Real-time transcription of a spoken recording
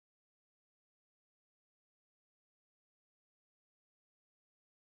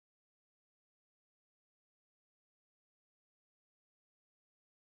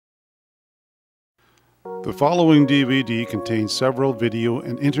The following DVD contains several video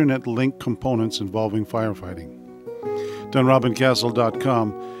and internet link components involving firefighting.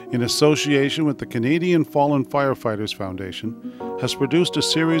 DunrobinCastle.com, in association with the Canadian Fallen Firefighters Foundation, has produced a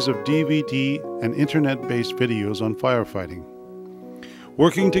series of DVD and internet-based videos on firefighting.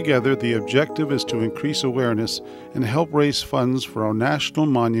 Working together, the objective is to increase awareness and help raise funds for our national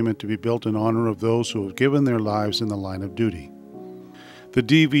monument to be built in honor of those who have given their lives in the line of duty. The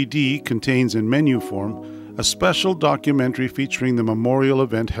DVD contains in menu form a special documentary featuring the memorial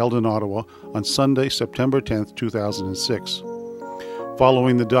event held in Ottawa on Sunday, September 10, 2006.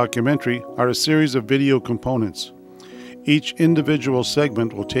 Following the documentary are a series of video components. Each individual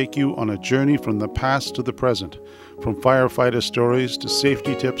segment will take you on a journey from the past to the present, from firefighter stories to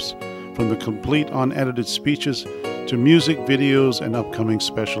safety tips, from the complete unedited speeches to music videos and upcoming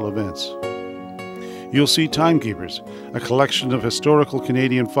special events. You'll see Timekeepers, a collection of historical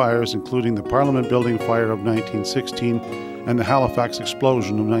Canadian fires including the Parliament Building fire of 1916 and the Halifax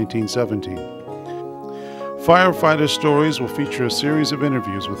explosion of 1917. Firefighter Stories will feature a series of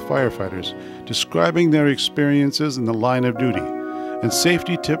interviews with firefighters describing their experiences in the line of duty, and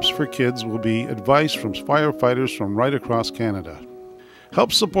safety tips for kids will be advice from firefighters from right across Canada.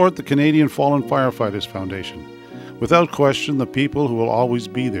 Help support the Canadian Fallen Firefighters Foundation. Without question, the people who will always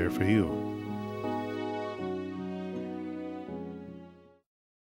be there for you.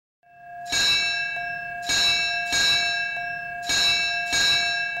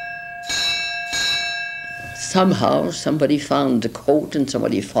 Somehow somebody found the coat and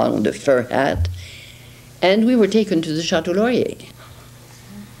somebody found the fur hat, and we were taken to the Chateau Laurier.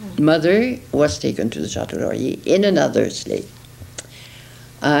 Mother was taken to the Chateau Laurier in another sleigh.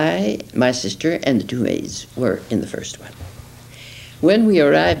 I, my sister, and the two maids were in the first one. When we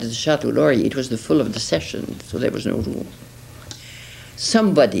arrived at the Chateau Laurier, it was the full of the session, so there was no room.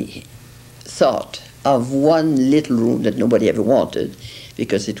 Somebody thought of one little room that nobody ever wanted,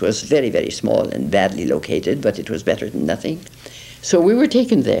 because it was very, very small and badly located, but it was better than nothing. So we were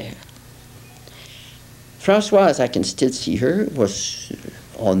taken there. Françoise, I can still see her, was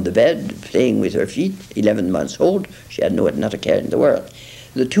on the bed, playing with her feet, 11 months old. She had not a care in the world.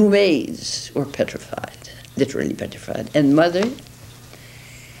 The two maids were petrified, literally petrified. And Mother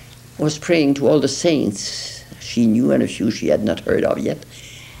was praying to all the saints she knew and a few she had not heard of yet.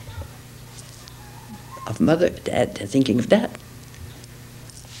 Of Mother, Dad, thinking of that.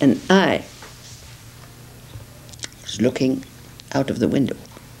 And I was looking out of the window,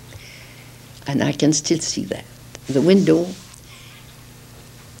 and I can still see that. The window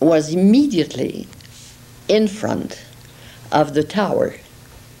was immediately in front of the tower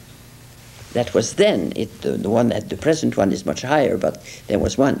that was then, the one that the present one is much higher, but there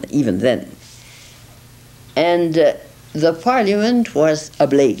was one even then. And the Parliament was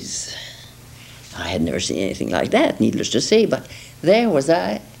ablaze. I had never seen anything like that, needless to say, but there was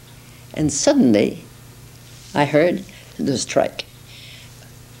I. And suddenly, I heard the strike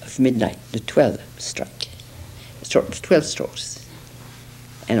of midnight, the 12th strike, 12 strokes.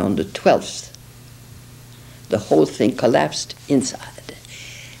 And on the 12th, the whole thing collapsed inside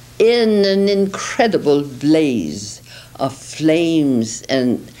in an incredible blaze of flames.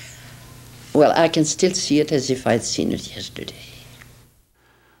 And, well, I can still see it as if I'd seen it yesterday.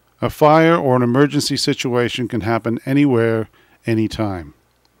 A fire or an emergency situation can happen anywhere, anytime.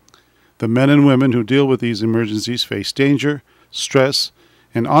 The men and women who deal with these emergencies face danger, stress,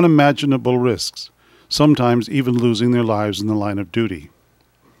 and unimaginable risks, sometimes even losing their lives in the line of duty.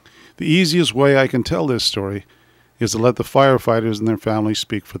 The easiest way I can tell this story is to let the firefighters and their families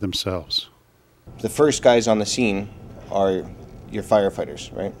speak for themselves. The first guys on the scene are your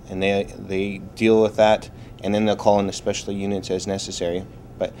firefighters, right? And they deal with that, and then they'll call in the special units as necessary.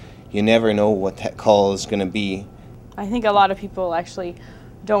 But you never know what that call is going to be. I think a lot of people actually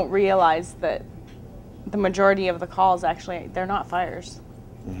don't realize that the majority of the calls actually, they're not fires.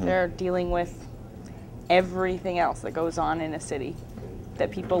 Mm-hmm. They're dealing with everything else that goes on in a city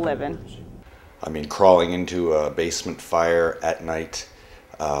that people live in. I mean, crawling into a basement fire at night,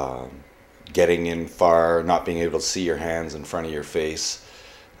 getting in fire, not being able to see your hands in front of your face,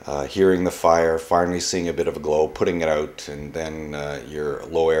 hearing the fire, finally seeing a bit of a glow, putting it out, and then your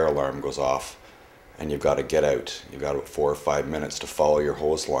low air alarm goes off. And you've got to get out. You've got about 4 or 5 minutes to follow your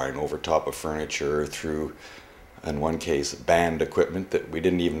hose line over top of furniture, through, in one case, band equipment that we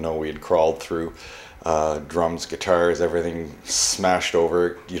didn't even know we had crawled through, drums, guitars, everything smashed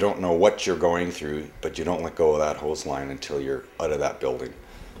over. You don't know what you're going through, but you don't let go of that hose line until you're out of that building.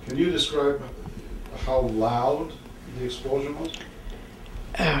 Can you describe how loud the explosion was?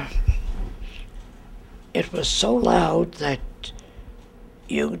 It was so loud that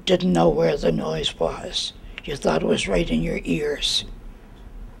you didn't know where the noise was. You thought it was right in your ears.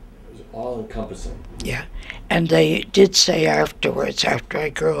 It was all-encompassing. Yeah. And they did say afterwards, after I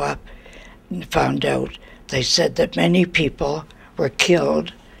grew up and found out, they said that many people were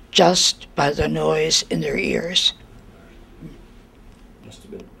killed just by the noise in their ears. Must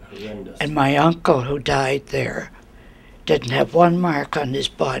have been horrendous. And my uncle, who died there, didn't have one mark on his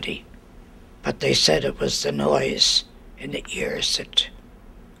body, but they said it was the noise in the ears that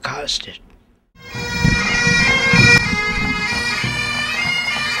caused it.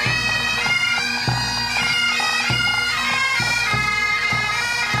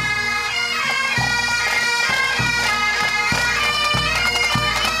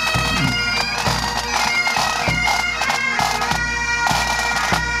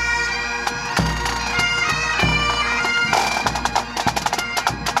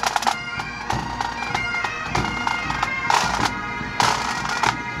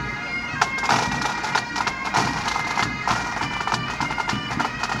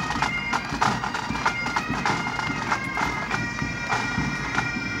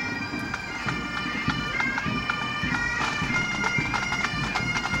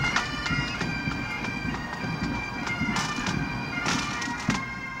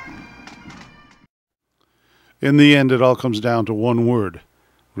 In the end, it all comes down to one word: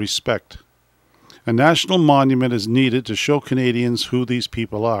 respect. A national monument is needed to show Canadians who these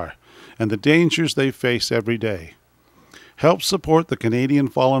people are and the dangers they face every day. Help support the Canadian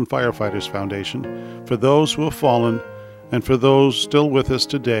Fallen Firefighters Foundation for those who have fallen and for those still with us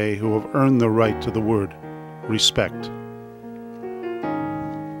today who have earned the right to the word respect.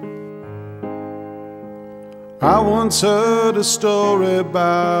 I once heard a story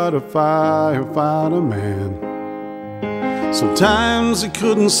about a firefighter man. Sometimes he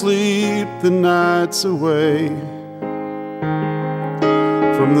couldn't sleep the nights away.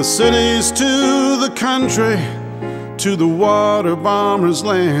 From the cities to the country, to the water bomber's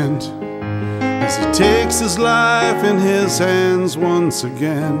land, as he takes his life in his hands once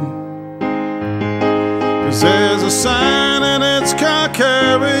again. 'Cause there's a sign and it's car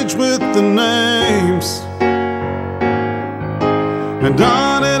carriage with the names, and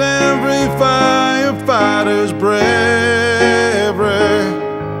on it every firefighter's bravery.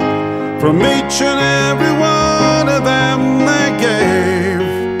 From each and every one of them they gave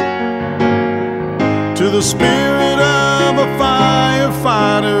to the spirit of a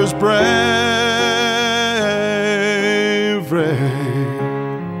firefighter's bravery.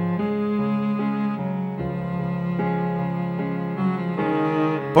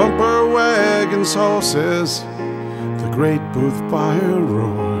 Bumper wagons, horses, the great Booth fire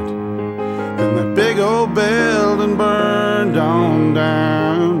roared, and that big old building burned on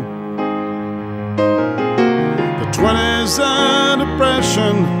down. The 20s, the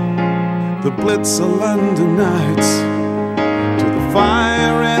Depression, the Blitz of London nights, to the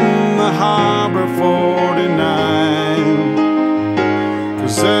fire in the harbor 49.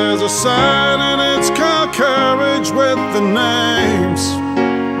 'Cause there's a sign and it's called courage with the names,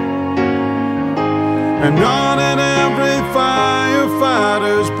 and on it every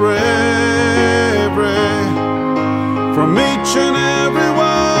firefighter's bravery. From each and every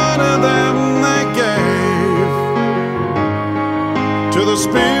one of them they gave to the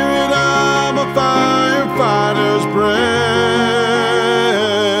spirit of a firefighter's bravery.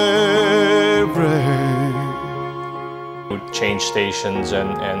 Change stations and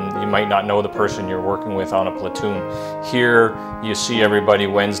you might not know the person you're working with on a platoon. Here you see everybody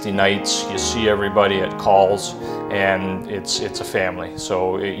Wednesday nights, you see everybody at calls, and it's a family.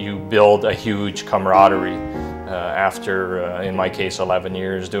 So you build a huge camaraderie after, in my case, 11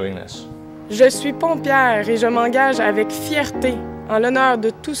 years doing this. Je suis pompière et je m'engage avec fierté en l'honneur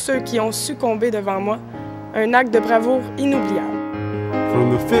de tous ceux qui ont succombé devant moi. Un acte de bravoure inoubliable. From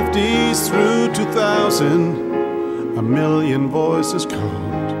the 50s through 2000, a million voices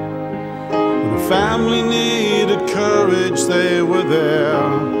called. When a family needed courage, they were there.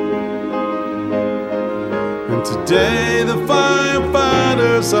 And today the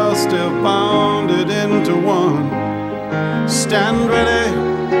firefighters are still bonded into one. Stand ready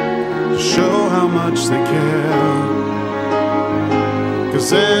to show how much they care. 'Cause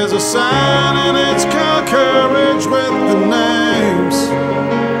there's a sign and it's called courage with the names,